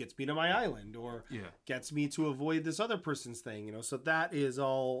actually gets me to my island, or gets me to avoid this other person's thing. So that is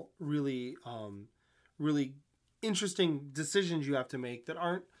all really, really interesting decisions you have to make that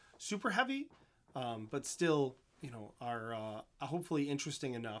aren't super heavy, but still, are hopefully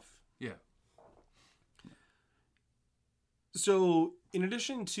interesting enough. Yeah. So, in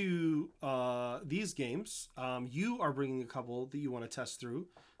addition to these games, you are bringing a couple that you want to test through.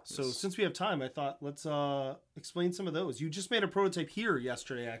 So, since we have time, I thought let's explain some of those. You just made a prototype here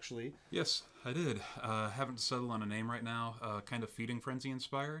yesterday, actually. Yes, I did. Haven't settled on a name right now. Kind of Feeding Frenzy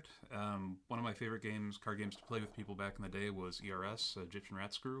inspired. One of my favorite card games to play with people back in the day was ERS, Egyptian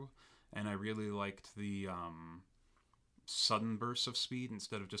Rat Screw. And I really liked the sudden bursts of speed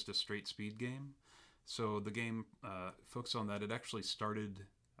instead of just a straight speed game. So the game focused on that. It actually started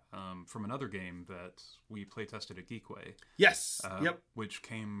from another game that we play tested at Geekway. Yes. Which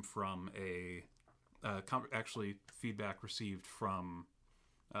came from actually feedback received from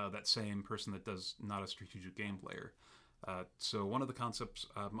that same person that does Not a Strategic Game Player. So one of the concepts,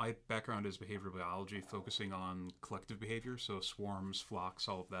 my background is behavioral biology, focusing on collective behavior, so swarms, flocks,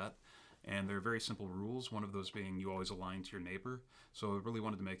 all of that. And there are very simple rules, one of those being you always align to your neighbor. So I really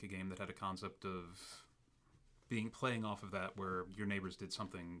wanted to make a game that had a concept of playing off of that, where your neighbors did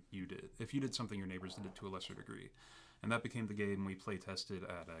something you did. If you did something, your neighbors did it to a lesser degree. And that became the game we play tested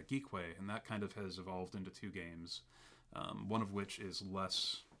at Geekway, and that kind of has evolved into 2 games, one of which is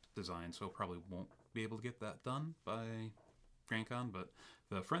less designed, so probably won't be able to get that done by GrandCon, but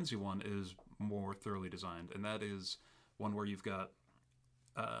the Frenzy one is more thoroughly designed, and that is one where you've got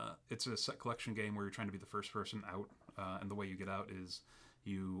it's a set collection game where you're trying to be the first person out, and the way you get out is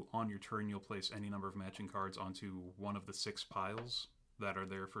on your turn, you'll place any number of matching cards onto one of the 6 piles that are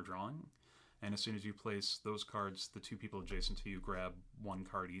there for drawing, and as soon as you place those cards, the 2 people adjacent to you grab 1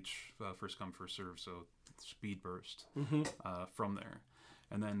 card each, first come, first serve, so speed burst from there.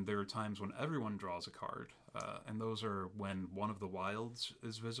 And then there are times when everyone draws a card, and those are when one of the wilds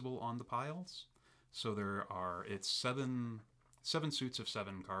is visible on the piles. So it's 7 suits of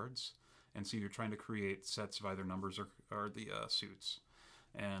 7 cards, and so you're trying to create sets of either numbers or the suits.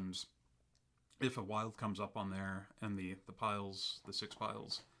 And if a wild comes up on there and the piles, the 6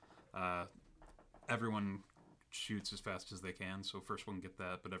 piles, everyone shoots as fast as they can, so first one get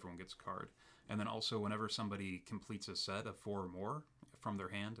that, but everyone gets a card. And then also, whenever somebody completes a set of 4 or more from their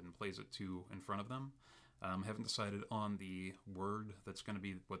hand and plays it 2 in front of them, haven't decided on the word that's going to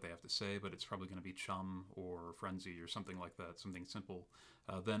be what they have to say, but it's probably going to be chum or frenzy or something like that, something simple.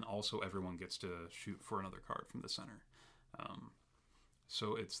 Then also everyone gets to shoot for another card from the center.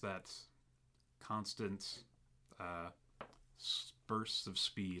 So it's that constant bursts of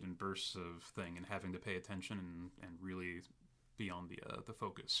speed and bursts of thing, and having to pay attention and really be on the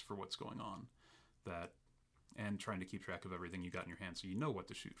focus for what's going on, and trying to keep track of everything you got in your hand so you know what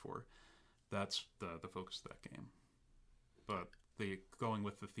to shoot for. That's the focus of that game. But going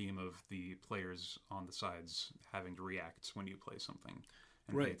with the theme of the players on the sides having to react when you play something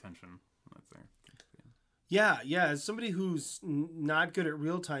and pay attention. That's there. Yeah. As somebody who's not good at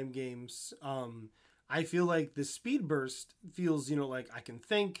real-time games, I feel like the speed burst feels, like I can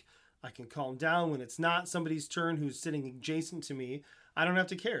think, I can calm down when it's not somebody's turn who's sitting adjacent to me. I don't have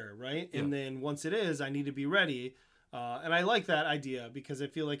to care, right? Yeah. And then once it is, I need to be ready. And I like that idea because I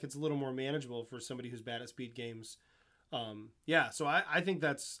feel like it's a little more manageable for somebody who's bad at speed games. So I think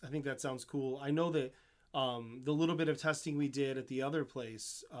that sounds cool. I know that the little bit of testing we did at the other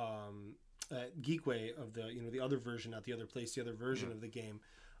place, at Geekway, of the other version, not the other place, the other version of the game,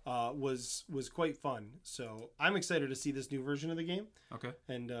 was quite fun. So I'm excited to see this new version of the game. Okay.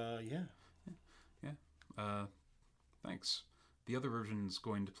 And Thanks. The other version's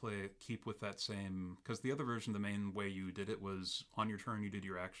going to keep with that same, because the other version, the main way you did it was on your turn you did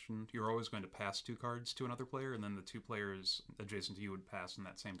your action. You're always going to pass 2 cards to another player, and then the 2 players adjacent to you would pass in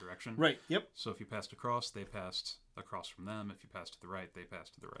that same direction. Right. Yep. So if you passed across, they passed across from them. If you passed to the right, they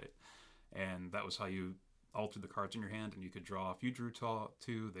passed to the right. And that was how you altered the cards in your hand, and you could draw. If you drew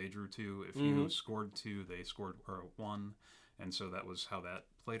 2, they drew 2. If you scored 2, they scored 1. And so that was how that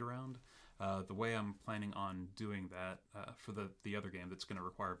played around. The way I'm planning on doing that for the other game that's going to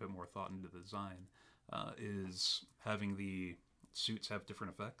require a bit more thought into the design is having the suits have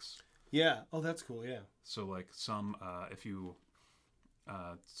different effects. Yeah. Oh, that's cool. Yeah. So like some, if you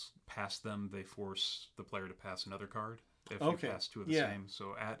pass them, they force the player to pass another card. If you pass 2 of the same.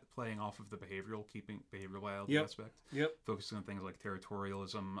 So playing off of the behavioral biology aspect. Yep. Focusing on things like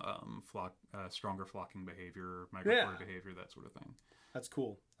territorialism, stronger flocking behavior, migratory behavior, that sort of thing. That's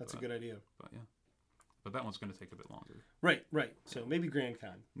cool. That's a good idea. But that one's going to take a bit longer. Right. So maybe Grand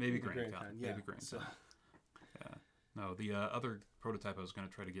Con. Maybe Grand Con. Yeah. Maybe Grand Con. Yeah. No, the other prototype I was going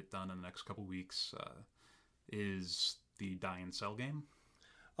to try to get done in the next couple weeks is the Die and Sell game.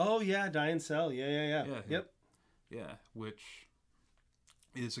 Oh yeah, Die and Sell. Yeah. Yep. Yeah, which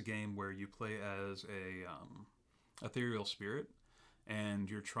is a game where you play as a ethereal spirit, and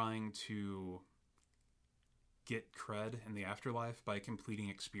you're trying to get cred in the afterlife by completing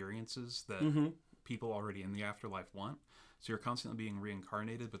experiences that people already in the afterlife want. So you're constantly being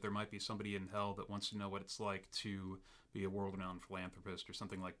reincarnated, but there might be somebody in hell that wants to know what it's like to be a world-renowned philanthropist or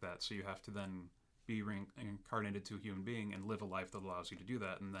something like that. So you have to then be reincarnated to a human being and live a life that allows you to do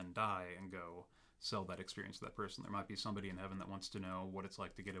that, and then die and go sell that experience to that person. There might be somebody in heaven that wants to know what it's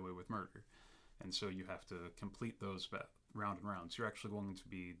like to get away with murder. And so you have to complete those round and round. So you're actually going to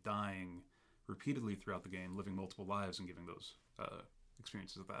be dying repeatedly throughout the game, living multiple lives and giving those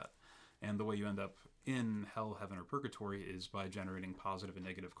experiences of that. And the way you end up in hell, heaven, or purgatory is by generating positive and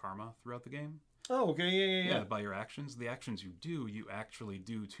negative karma throughout the game. Oh, okay, yeah. By your actions. The actions you do, you actually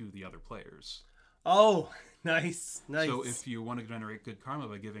do to the other players. Oh, nice. So if you want to generate good karma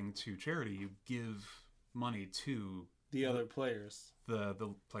by giving to charity, you give money to the other players.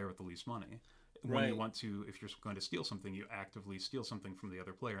 The player with the least money. When you want to, if you're going to steal something, you actively steal something from the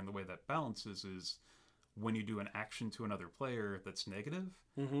other player. And the way that balances is when you do an action to another player that's negative,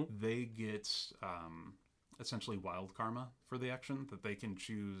 they get essentially wild karma for the action that they can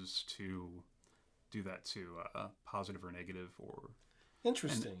choose to do that to positive or negative or...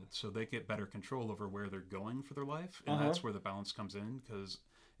 Interesting. And so they get better control over where they're going for their life. And that's where the balance comes in, because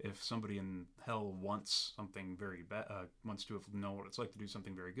if somebody in hell wants something very bad, wants to know what it's like to do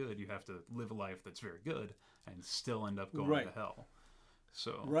something very good, you have to live a life that's very good and still end up going to hell.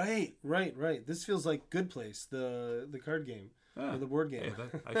 So Right. This feels like Good Place, the card game, or the board game.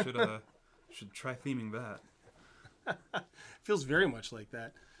 I should try theming that. Feels very much like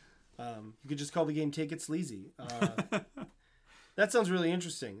that. You could just call the game Take It Sleazy. That sounds really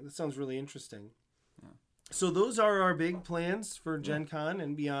interesting. Yeah. So those are our big plans for Gen Con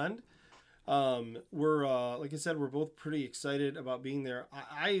and beyond. We're, like I said, we're both pretty excited about being there.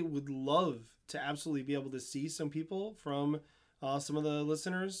 I would love to absolutely be able to see some people from some of the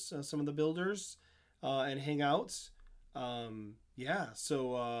listeners, some of the builders, and hang out.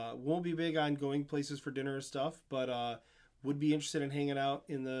 So won't be big on going places for dinner or stuff, but would be interested in hanging out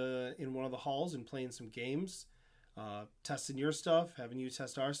in one of the halls and playing some games. Testing your stuff, having you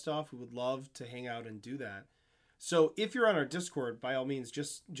test our stuff. We would love to hang out and do that. So if you're on our Discord, by all means,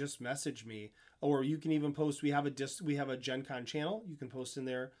 just message me, or you can even post. We have a Gen Con channel. You can post in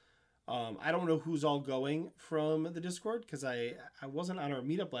there. I don't know who's all going from the Discord because I wasn't on our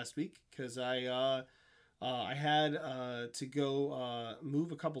meetup last week because I had to go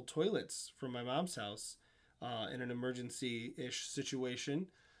move a couple toilets from my mom's house in an emergency-ish situation.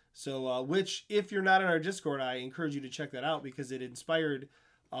 So, which, if you're not in our Discord, I encourage you to check that out because it inspired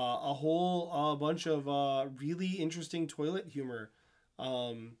a whole bunch of really interesting toilet humor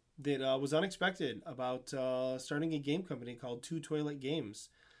that was unexpected about starting a game company called Two Toilet Games.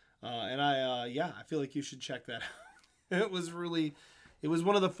 And I feel like you should check that out. It was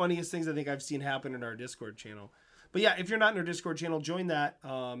one of the funniest things I think I've seen happen in our Discord channel. But yeah, if you're not in our Discord channel, join that.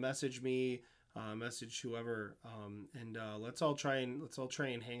 Message me. Message whoever, and let's all try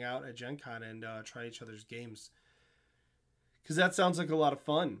and hang out at Gen Con and try each other's games, because that sounds like a lot of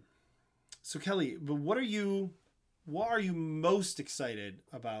fun. So Kelly, but what are you most excited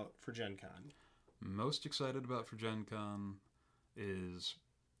about for Gen Con? Most excited about for Gen Con is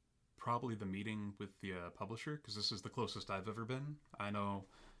probably the meeting with the publisher, because this is the closest I've ever been. I know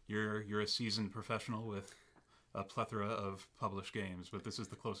you're a seasoned professional with a plethora of published games, but this is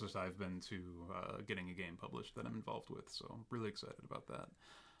the closest I've been to getting a game published that I'm involved with, so I'm really excited about that.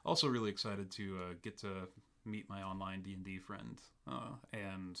 Also really excited to get to meet my online D&D friend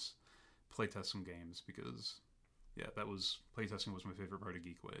and playtest some games, because playtesting was my favorite part of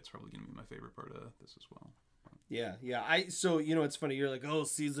Geekway. It's probably going to be my favorite part of this as well. Yeah. So, it's funny, you're like, oh,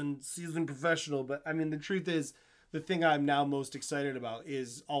 seasoned professional, but I mean, the truth is, the thing I'm now most excited about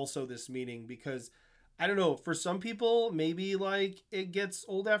is also this meeting, because I don't know, for some people, maybe like it gets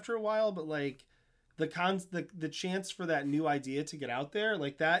old after a while, but like the chance for that new idea to get out there,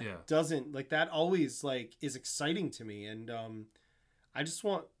 like that doesn't, like that always like is exciting to me. And I just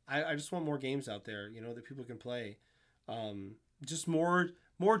want more games out there, that people can play. Just more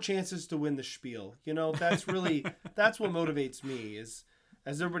chances to win the spiel. That's really, that's what motivates me is,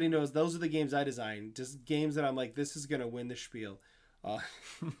 as everybody knows, those are the games I design, just games that I'm like, this is going to win the spiel.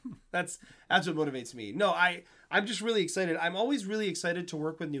 That's what motivates me. No, I'm just really excited. I'm always really excited to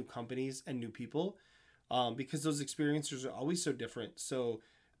work with new companies and new people, because those experiences are always so different. So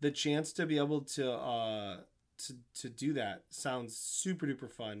the chance to be able to do that sounds super duper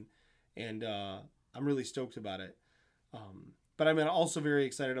fun, and I'm really stoked about it. But I'm also very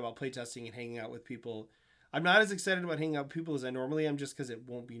excited about playtesting and hanging out with people. I'm not as excited about hanging out with people as I normally am, just because it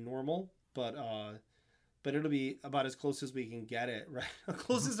won't be normal, but it'll be about as close as we can get it, right? The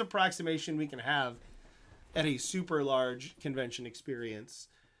closest approximation we can have at a super large convention experience.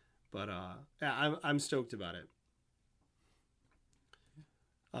 But yeah, I'm stoked about it.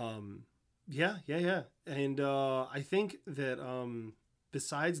 Yeah. And I think that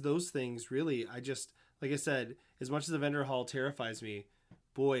besides those things, really, like I said, as much as the vendor hall terrifies me,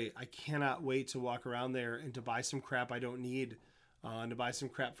 boy, I cannot wait to walk around there and to buy some crap I don't need, and to buy some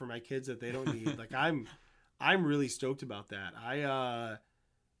crap for my kids that they don't need. Like I'm really stoked about that.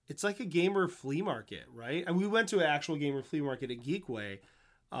 It's like a gamer flea market, right? And we went to an actual gamer flea market at Geekway,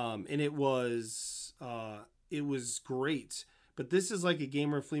 and it was great. But this is like a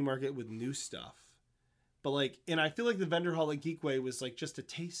gamer flea market with new stuff. But and I feel like the vendor hall at Geekway was like just a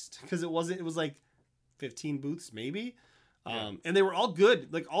taste, because it was like 15 booths maybe. Yeah. And they were all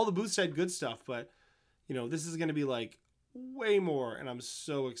good. Like all the booths had good stuff, but this is going to be like way more, and I'm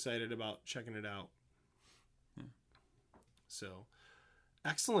so excited about checking it out. So,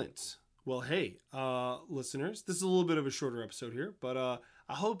 excellent. Well, hey, listeners, this is a little bit of a shorter episode here, but I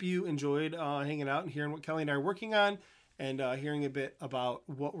hope you enjoyed hanging out and hearing what Kelly and I are working on, and hearing a bit about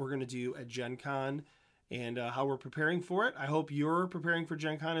what we're going to do at Gen Con and how we're preparing for it. I hope your preparing for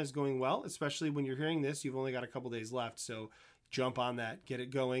Gen Con is going well, especially when you're hearing this. You've only got a couple days left, so jump on that, get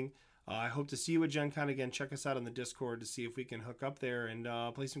it going. I hope to see you at Gen Con again. Check us out on the Discord to see if we can hook up there and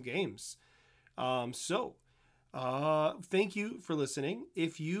play some games. Thank you for listening.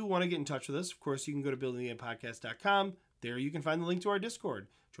 If you want to get in touch with us, of course, you can go to buildingthegamepodcast.com. There you can find the link to our Discord.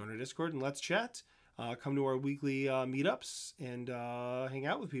 Join our Discord and let's chat. Come to our weekly meetups and hang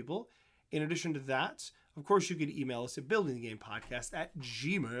out with people. In addition to that, of course, you can email us at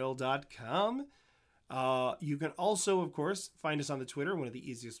buildingthegamepodcast@gmail.com. You can also, of course, find us on the Twitter, one of the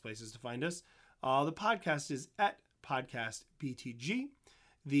easiest places to find us. The podcast is at podcastbtg.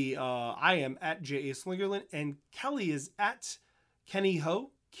 I am at J.A. Slingerland, and Kelly is at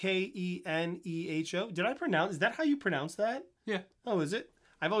Keneho, Keneho. Is that how you pronounce that? Yeah. Oh, is it?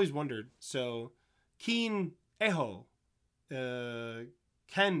 I've always wondered. So, Keen Eho.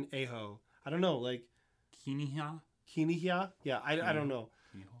 Ken Eho. I don't know, like Kinihia? Yeah, I don't know.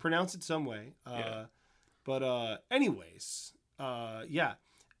 Pronounce it some way. But anyways, yeah.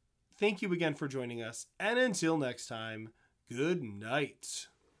 Thank you again for joining us, and until next time, good night.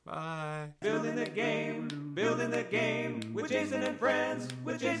 Bye. Building the game with Jason and friends,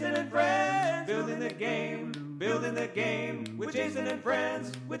 Building the game with Jason and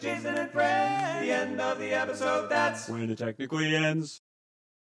friends, The end of the episode, that's when it technically ends.